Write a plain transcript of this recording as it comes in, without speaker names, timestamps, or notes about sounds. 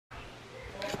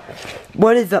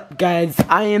What is up, guys?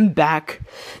 I am back.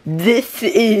 This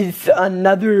is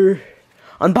another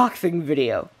unboxing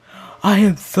video. I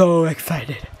am so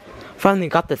excited. Finally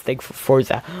got this thing for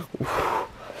Forza.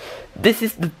 This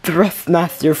is the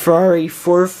Thrustmaster Ferrari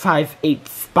 458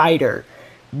 Spider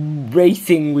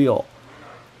racing wheel.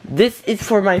 This is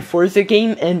for my Forza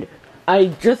game, and I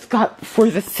just got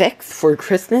Forza 6 for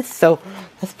Christmas, so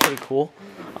that's pretty cool.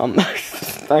 I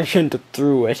shouldn't have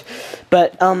threw it,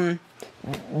 but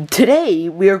today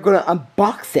we are gonna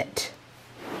unbox it.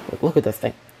 Look at this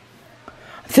thing.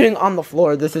 Sitting on the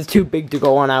floor. This is too big to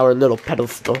go on our little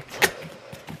pedestal.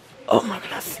 Oh my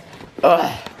goodness.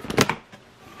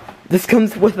 This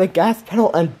comes with a gas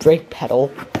pedal and brake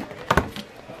pedal.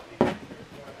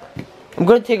 I'm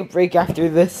gonna take a break after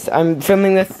this. I'm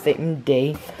filming this same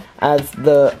day as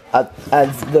the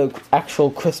actual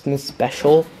Christmas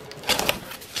special.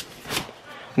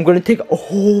 I'm gonna take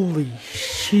holy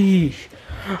sheesh.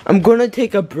 I'm gonna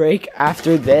take a break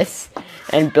after this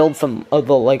and build some of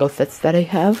the Lego sets that I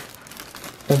have.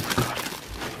 Oh my god.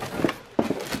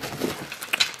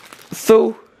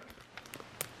 So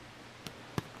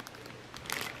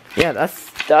yeah, that's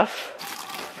stuff.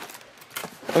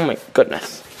 Oh my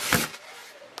goodness.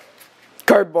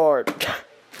 Cardboard.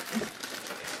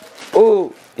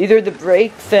 Oh, these are the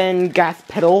brakes and gas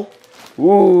pedal.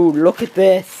 Ooh, look at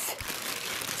this.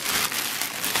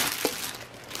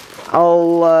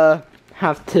 I'll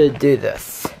have to do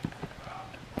this.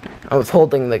 I was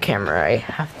holding the camera. I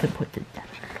have to put it down.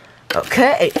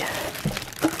 Okay.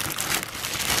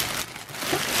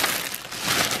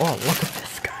 Oh, look at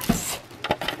this, guys.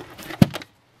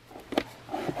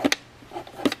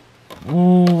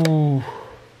 Ooh.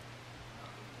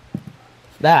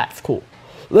 That's cool.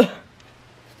 Look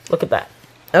at that.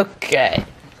 Okay.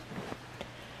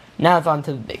 Now it's on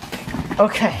to the big thing.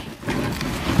 Okay.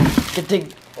 Get the...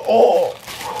 Oh,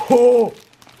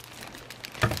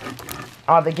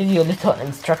 they give you a little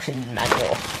instruction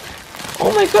manual.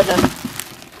 Oh my goodness.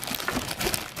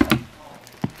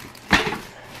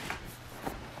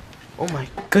 Oh my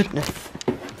goodness.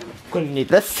 I'm gonna need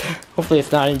this. Hopefully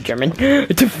it's not in German. Okay,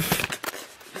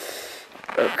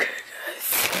 guys.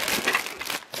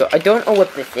 So I don't know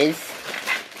what this is.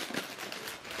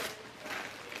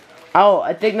 Oh,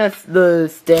 I think that's the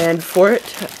stand for it.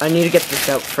 I need to get this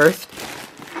out first.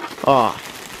 Oh,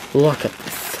 look at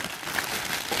this.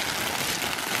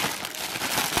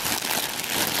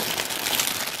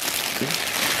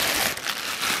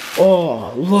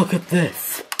 Oh, look at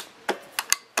this.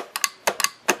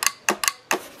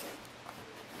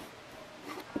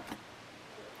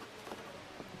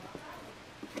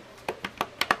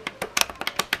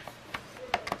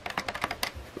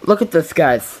 Look at this,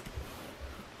 guys.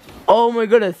 Oh my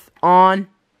goodness. On.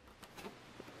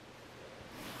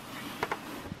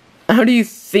 How do you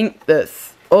sync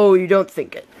this? Oh, you don't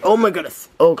sync it. Oh my goodness.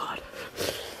 Oh god.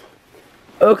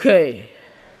 Okay.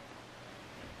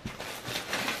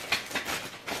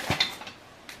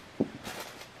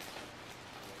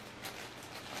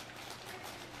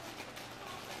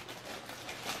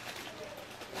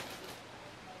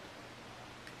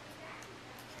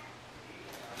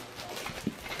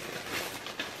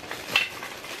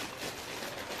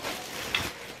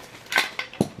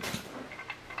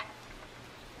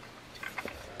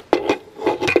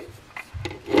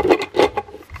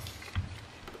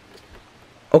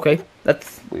 Okay,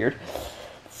 that's weird.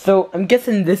 So, I'm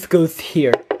guessing this goes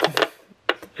here.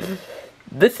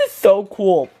 This is so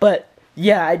cool, but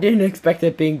yeah, I didn't expect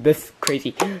it being this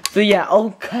crazy. So yeah,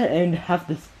 I'll cut and have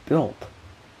this built.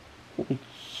 Holy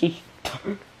shit.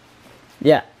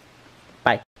 Yeah,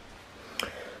 bye.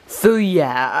 So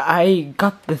yeah, I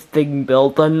got this thing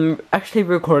built. I'm actually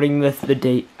recording this the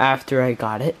day after I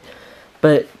got it.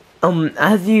 But,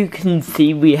 as you can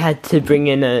see, we had to bring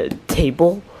in a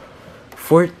table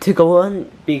for it to go on,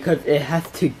 because it has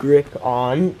to grip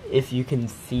on, if you can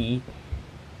see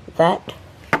that.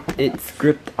 It's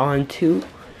gripped onto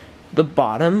the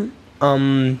bottom.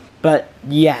 But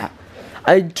yeah,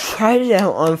 I tried it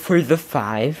out on Forza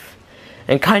 5,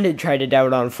 and kind of tried it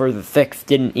out on Forza 6,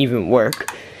 didn't even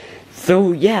work.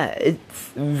 So yeah, it's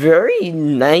very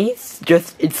nice,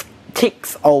 just it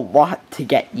takes a lot to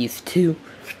get used to.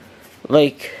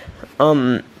 Like,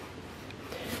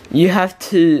 you have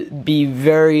to be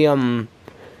very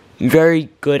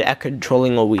good at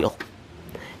controlling a wheel.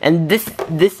 And this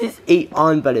is a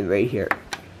on button right here.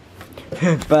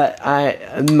 But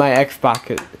my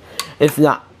Xbox is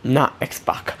not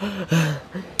Xbox.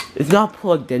 It's not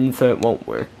plugged in, so it won't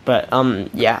work. But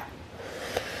yeah.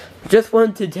 Just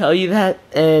wanted to tell you that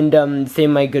and say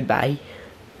my goodbye.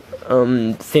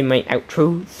 Say my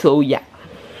outro. So yeah.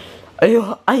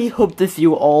 I hope to see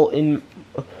you all in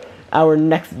our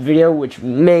next video, which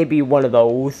may be one of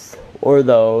those, or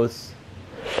those.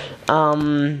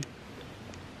 Or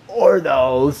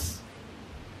those.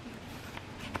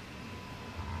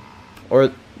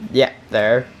 Or, yeah,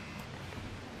 there.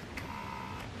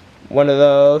 One of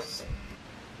those.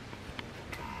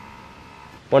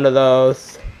 One of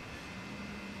those.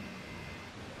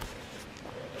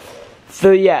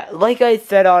 So yeah, like I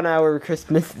said on our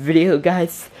Christmas video,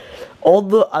 guys, all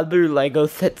the other Lego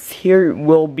sets here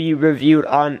will be reviewed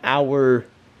on our,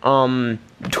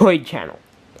 toy channel.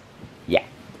 Yeah.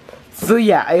 So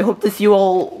yeah, I hope to see you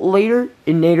all later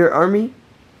in Nader Army.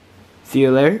 See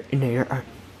you later in Nader Army.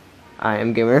 I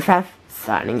am Gamer5,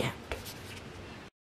 signing out.